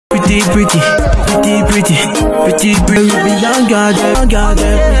pretty. Be young girl,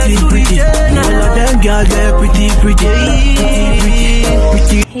 pretty. All of them girls, pretty.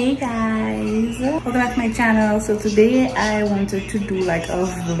 Hey guys, welcome back to my channel. So today I wanted to do like a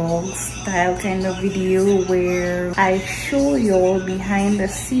vlog style kind of video where I show y'all behind the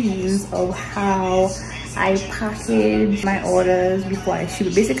scenes of how I package my orders before I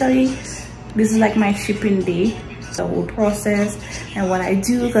ship. Basically, this is like my shipping day, the whole process and what I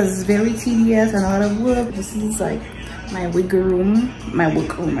do, because it's very tedious and a lot of work. This is like my work room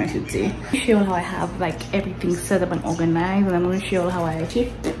I should say. I'll show you how I have like everything set up and organized, and I'm going to show you how I ship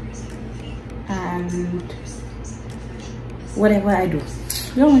and whatever I do. You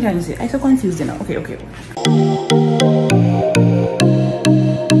know what I'm trying to say? I'm so confused now. Okay.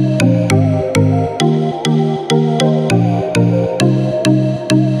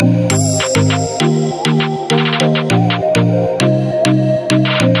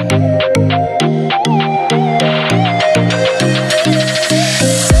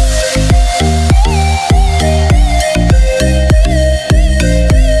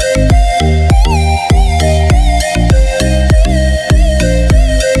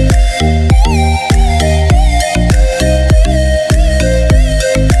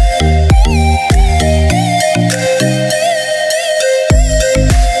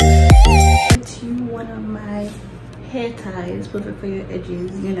 Hair ties, perfect for your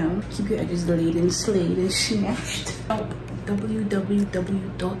edges, you know, keep your edges laid and slayed and snatched.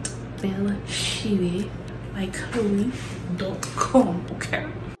 www.belleshiri.com. okay.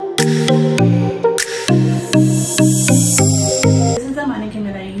 This is the mannequin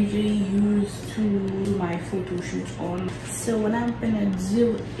that I usually use to do my photo shoots on. So what I'm gonna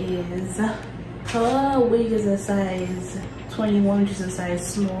do is, her wig is a size 21, which is a size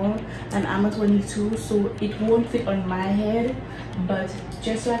small, and I'm a 22, so it won't fit on my head, but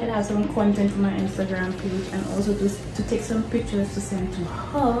just so I can have some content for my Instagram page and also to take some pictures to send to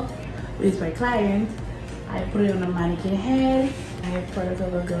her, who is my client, I put it on a mannequin head. I put it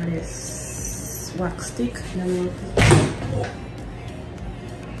over this wax stick.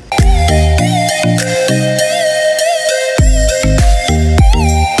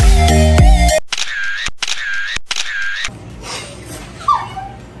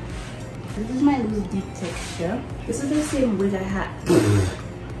 This is my loose deep texture. This is the same wig I had.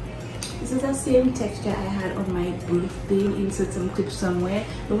 This is the same texture I had on my birthday. Insert some clips somewhere.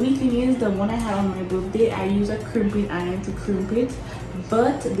 The only thing is, the one I had on my birthday, I use a crimping iron to crimp it,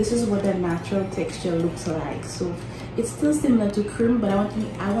 but this is what the natural texture looks like. So it's still similar to crimp, but I want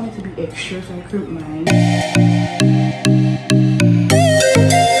it to be extra, so I crimp mine.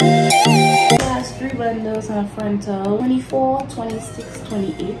 Bundles on a frontal, 24, 26,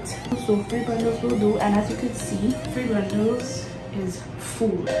 28. So 3 bundles will do, and as you can see, 3 bundles is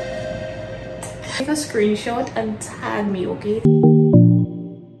full. Take a screenshot and tag me, okay?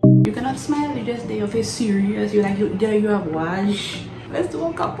 You cannot smile, you just your face serious. You're like, there you have wash. Let's do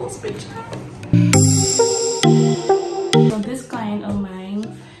a couple's picture. So this client of mine,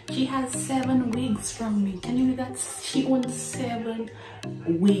 she has 7 wigs from me. Can you believe that? She owns 7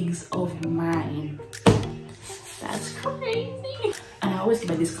 wigs of mine. That's crazy. And I always give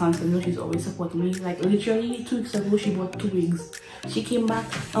her discounts, because I know she's always supporting me. Like literally 2 weeks ago, she bought 2 wigs. She came back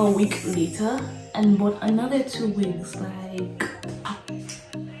a week later and bought another 2 wigs. Like,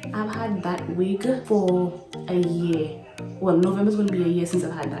 I've had that wig for a year. Well, November's gonna be a year since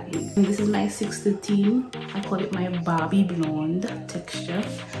I've had that wig. And this is my 613. I call it my Barbie blonde texture,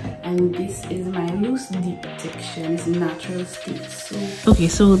 and this is my loose deep texture. It's natural state. Okay,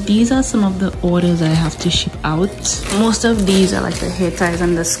 so these are some of the orders I have to ship out. Most of these are like the hair ties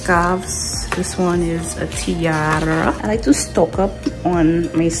and the scarves. This one is a tiara. I like to stock up on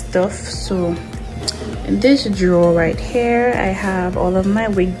my stuff, so in this drawer right here, I have all of my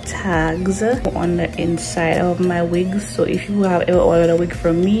wig tags on the inside of my wigs. So if you have ever ordered a wig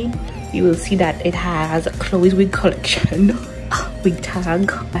from me, you will see that it has Chloe's wig collection wig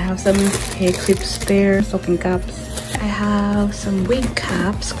tag. I have some hair clips there, stocking caps. I have some wig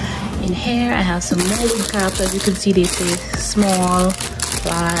caps in here. I have some more wig caps. As you can see, they say small,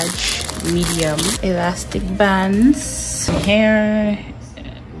 large, medium. Elastic bands, hair,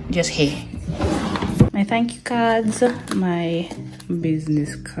 just hair. My thank you cards, my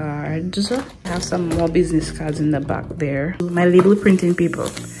business cards. I have some more business cards in the back there. My label printing paper,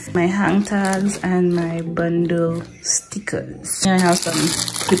 my hang tags, and my bundle stickers. And I have some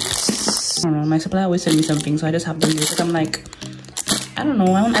clips. I don't know, my supplier always send me something, so I just have them here because I'm like, I don't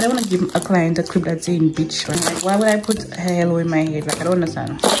know, I don't want to give a client a clip that's saying bitch. Right? Like, why would I put a hello in my head? Like, I don't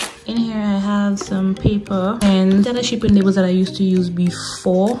understand. In here I have some paper, and instead of shipping labels that I used to use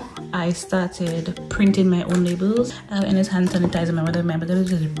before, I started printing my own labels. And it's hand sanitizer. My mother to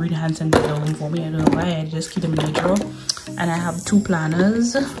just bring hand sanitizer home for me. I don't know why, I just keep them in the drawer. And I have 2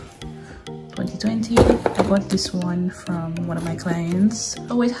 planners. 2020. I got this one from one of my clients.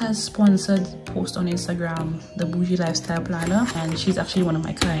 Oh, it has sponsored post on Instagram, the Bougie Lifestyle Planner, and she's actually one of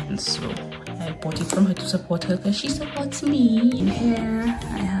my clients, so I bought it from her to support her because she supports me. In here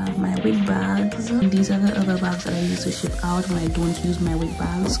I have my wig bags. These are the other bags that I use to ship out when I don't use my wig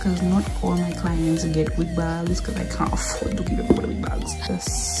bags, because not all my clients get wig bags because I can't afford to give everybody wig bags. The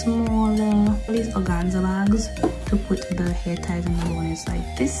smaller, these organza bags to put the hair ties and the bonus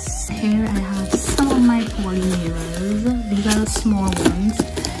like this. Here I have some of my poly mirrors. These are the small ones.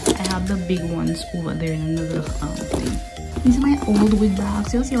 I have the big ones over there in another thing. These are my old wig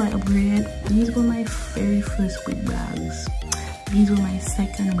bags. You'll see how I upgraded. These were my very first wig bags. These were my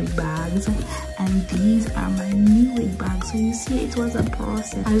second wig bags, and these are my new wig bags. So you see, it was a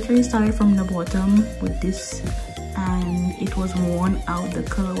process. I literally started from the bottom with this, and it was worn out. The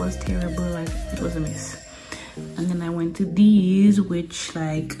color was terrible, like it was a mess. And then I went to these, which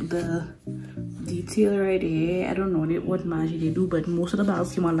like the detail right here, I don't know what magic they do, but most of the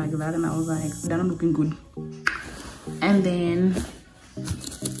bags came out like that, and I was like, they're not looking good. And then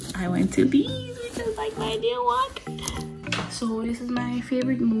I went to these, which is like my dear one. So this is my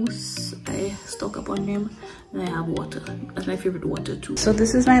favorite mousse. I stock up on them, and I have water. That's my favorite water too. So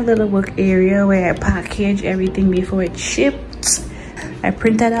this is my little work area where I package everything before it's shipped. I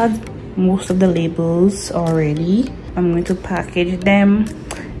printed out most of the labels already. I'm going to package them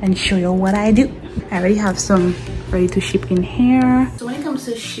and show you what I do. I already have some ready to ship in here. So when it comes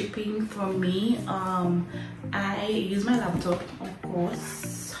to shipping for me, I use my laptop, of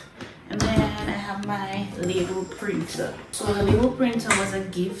course, and then I have my label printer. So the label printer was a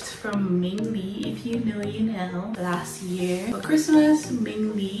gift from Ming Lee. If you know, you know. Last year for Christmas,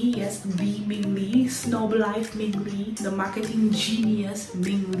 Ming Lee, yes, the Ming Lee, Snob Life Ming Lee, the marketing genius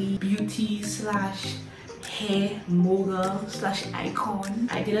Ming Lee, beauty slash hair mogul slash icon.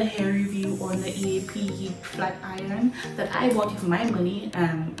 I did a hair review on the EAP heat flat iron that I bought with my money,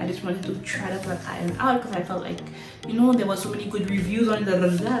 and I just wanted to try the flat iron out because I felt like, you know, there was so many good reviews on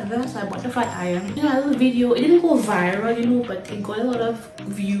it, so I bought the flat iron. You know, a little video, it didn't go viral, you know, but it got a lot of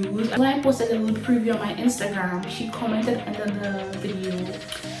views. When I posted a little preview on my Instagram, she commented under the video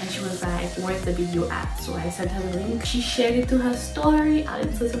and she was like, where's the video at? So I sent her the link. She shared it to her story. I'll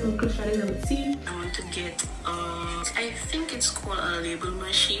insert some local strategies I would see. I want to get I think it's called a label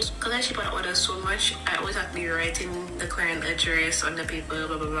machine. Because I ship and order so much, I always have to be writing the client address on the paper,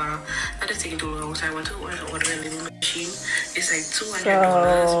 blah blah blah. That is taking too long, so I want to order a label machine. It's like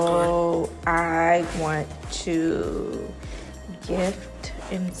 $200. So I want to gift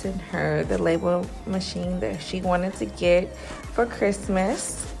and send her the label machine that she wanted to get for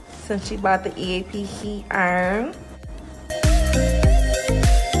Christmas since she bought the EAP heat iron.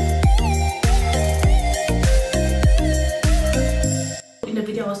 In the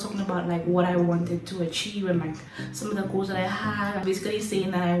video I was talking about like what I wanted to achieve and like some of the goals that I had. I'm basically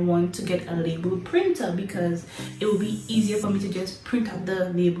saying that I want to get a label printer because it will be easier for me to just print out the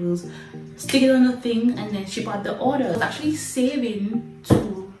labels, stick it on the thing, and then ship out the order. I was actually saving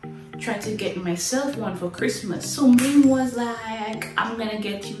to try to get myself one for Christmas. So Ming was like, I'm gonna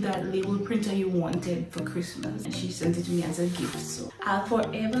get you that label printer you wanted for Christmas, and she sent it to me as a gift. So I'll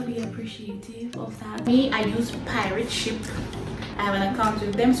forever be appreciative of that. Me, I use Pirate Ship. I have an account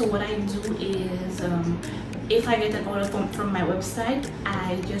with them, so what I do is if I get an order from my website,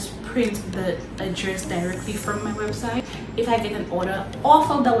 I just print the address directly from my website. If I get an order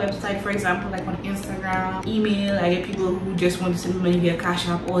off of the website, for example, like on Instagram, email, I get people who just want to send me money via Cash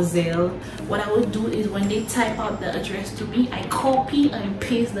App or Zelle. What I would do is when they type out the address to me, I copy and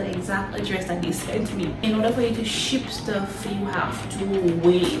paste the exact address that they sent me. In order for you to ship stuff, you have to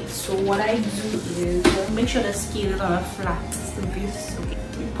weigh. So what I do is make sure the scale is on a flat surface. Okay,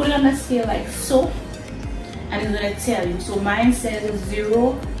 you put it on the scale like so, and it's gonna tell you. So mine says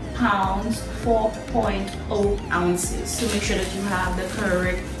 0 pounds 4.0 ounces. So make sure that you have the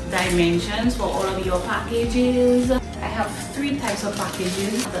correct dimensions for all of your packages. I have 3 types of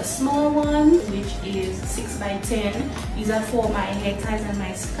packages. The small one, which is 6 by 10. These are for my hair ties and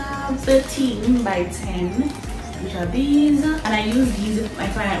my scarves. 13 by 10, which are these, and I use these if my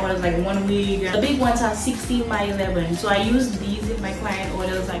client orders like 1 wig. The big ones are 16 by 11, so I use these if my client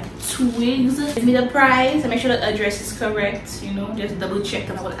orders like 2 wigs. Give me the price and make sure the address is correct, you know, just double check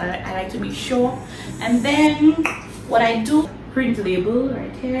because I like to be sure. And then what I do, print label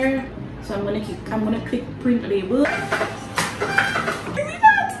right here. So I'm gonna click print label.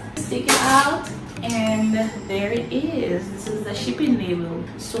 take it out, and there it is. This is the shipping label.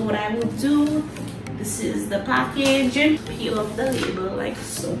 So what I will do, this is the package, peel off the label like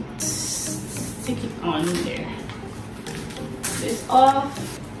so, stick it on there, this off,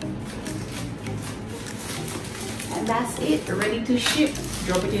 and that's it, ready to ship.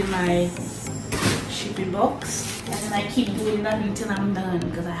 Drop it in my shipping box, and then I keep doing that until I'm done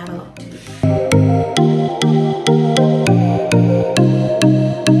because I have a lot to do.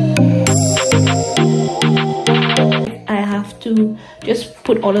 To just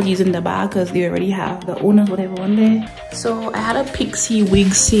put all of these in the bag because they already have the owners whatever on there. So I had a pixie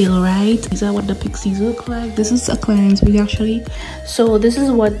wig sale, right? These are what the pixies look like. This is a client's wig actually. So this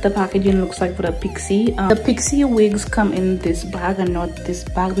is what the packaging looks like for the pixie. The pixie wigs come in this bag and not this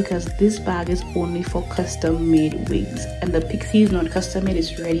bag because this bag is only for custom made wigs, and the pixie is not custom made,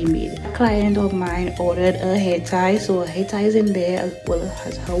 it's ready made. A client of mine ordered a hair tie, so a hair tie is in there as well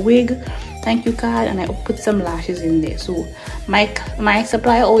as her wig, thank you card, and I put some lashes in there. So my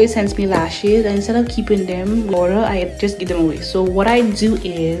supplier always sends me lashes, and instead of keeping them order, I just give them away. So what I do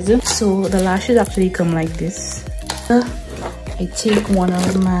is, so the lashes actually come like this. I take one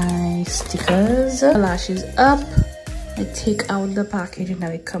of my stickers, the lashes up, I take out the packaging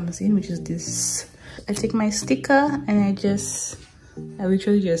that it comes in, which is this. I take my sticker and I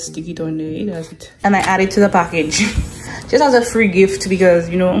literally just stick it on there, that's it, and I add it to the package just as a free gift because,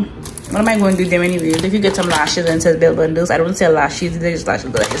 you know, what am I going to do them anyway? If you get some lashes and it says Belle bundles, I don't sell lashes, they're just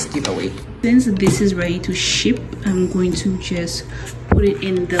lashes that I just give away. Since this is ready to ship, I'm going to just put it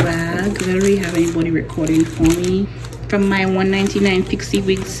in the bag. I don't really have anybody recording for me. From my $1.99 pixie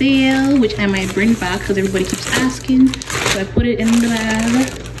wig sale, which I might bring back because everybody keeps asking. So I put it in the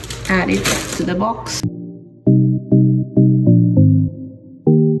bag, add it to the box.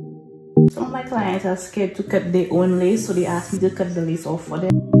 Some of my clients are scared to cut their own lace, so they ask me to cut the lace off for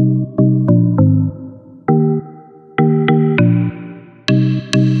them.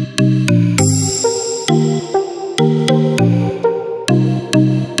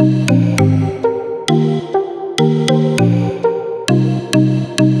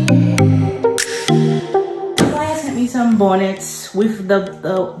 Bonnets with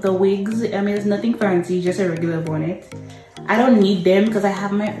the wigs. I mean, it's nothing fancy, just a regular bonnet. I don't need them because I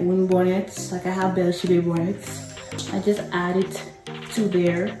have my own bonnets, like I have Belle bonnets. I just add it to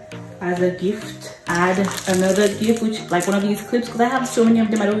there as a gift. Add another gift, which like one of these clips, because I have so many of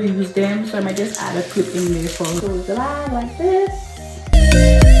them I don't use them, so I might just add a clip in there for close the bag like this.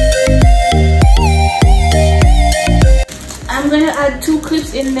 I'm gonna add 2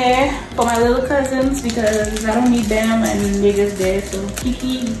 clips in there for my little cousins because I don't need them and they're just there. So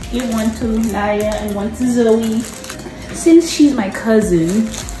Kiki, give one to Naya and one to Zoe. Since she's my cousin,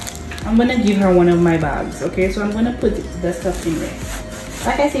 I'm gonna give her one of my bags, okay? So I'm gonna put the stuff in there.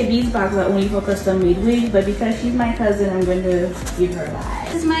 Like I said, these bags are only for custom made wigs, but because she's my cousin, I'm going to give her that.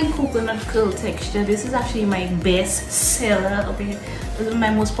 This is my coconut curl texture. This is actually my best seller, okay? This is my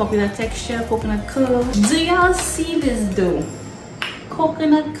most popular texture, coconut curl. Do y'all see this though?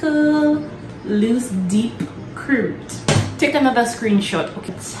 Coconut curl, loose, deep, crimped. Take another screenshot,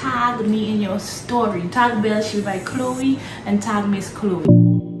 okay? Tag me in your story. Tag Belle She by Chloe and tag Miss Chloe.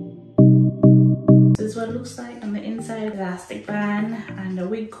 This is what it looks like on the inside. Elastic band and the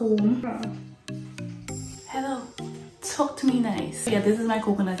wig comb. Hello, talk to me nice. Yeah, this is my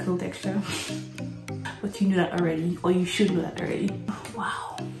coconut curl texture. But you knew that already, or you should know that already.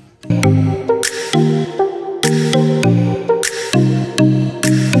 Wow.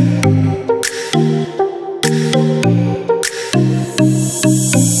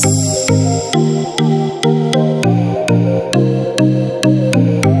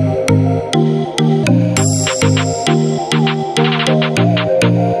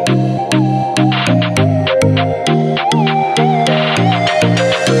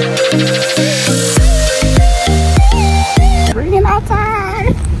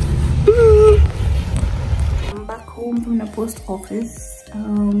 Post office.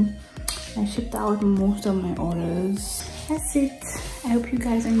 I shipped out most of my orders. That's it. I hope you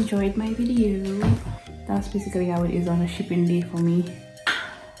guys enjoyed my video. That's basically how it is on a shipping day for me.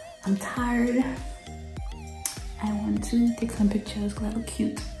 I'm tired. I want to take some pictures because I look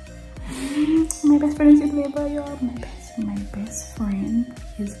cute. My best friend is in labor, y'all. My best friend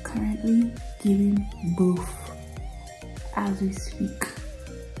is currently giving birth as we speak.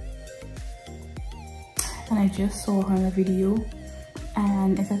 And I just saw her in a video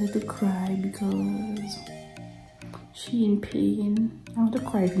and I started to cry because she in pain. I want to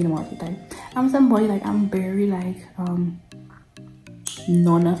cry if you know what the time. I'm somebody like I'm very like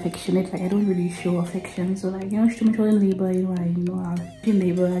non-affectionate. Like I don't really show affection, so like, you know, to my labor, I'll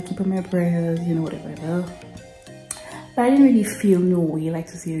labor, I keep in my prayers, whatever. But I didn't really feel no way like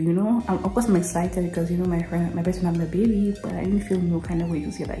to see her, of course I'm excited because my best friend having a baby, but I didn't feel no kind of way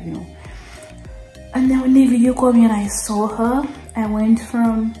to see that, And then when the video called me and I saw her, I went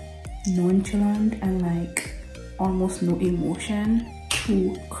from nonchalant and like almost no emotion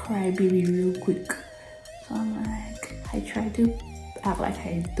to cry baby real quick. So I'm like, I try to act like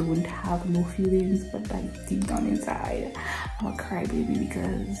I don't have no feelings, but like deep down inside I'm a crybaby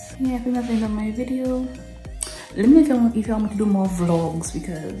because I think that's the end of my video. Let me know if you want me to do more vlogs,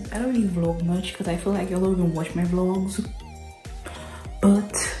 because I don't really vlog much because I feel like y'all don't even watch my vlogs.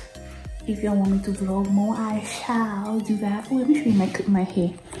 But if y'all want me to vlog more, I shall do that. Oh, let me show you my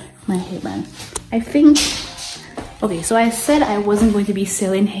hairband. I think, okay, so I said I wasn't going to be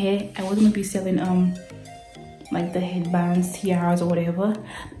selling hair. I wasn't going to be selling like the headbands, tiaras or whatever,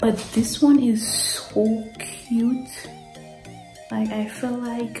 but this one is so cute. Like I feel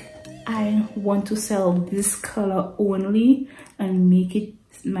like I want to sell this color only and make it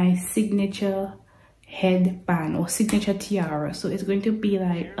my signature headband or signature tiara. So it's going to be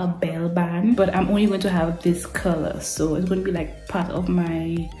like a Belle band, but I'm only going to have this color, so it's going to be like part of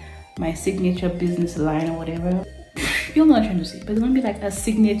my signature business line or whatever. You know what I'm trying to say, but it's going to be like a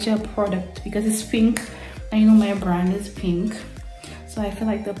signature product because it's pink. I know my brand is pink, so I feel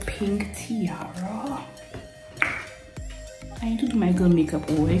like the pink tiara. I need to do my girl makeup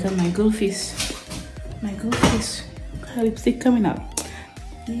over because my girl face, her lipstick coming up.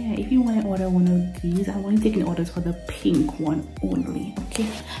 Yeah, if you want to order one of these, I'm only taking orders for the pink one only. Okay,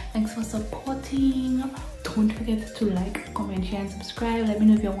 thanks for supporting. Don't forget to like, comment, share, and subscribe. Let me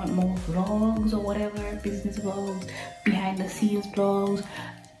know if you want more vlogs or whatever, business vlogs, behind the scenes vlogs,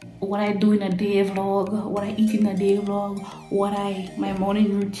 what I do in a day vlog, what I eat in a day vlog, my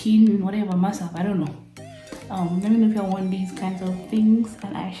morning routine, whatever myself, I don't know. Let me know if you want these kinds of things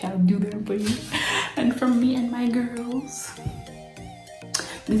and I shall do them for you. And from me and my girls,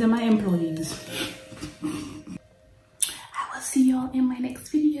 these are my employees. I will see y'all in my next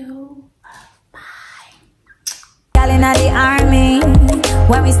video. Bye. Girl in the army,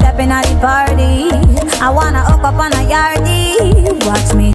 when we step in at the party, I wanna hook up on a yardie. Watch me.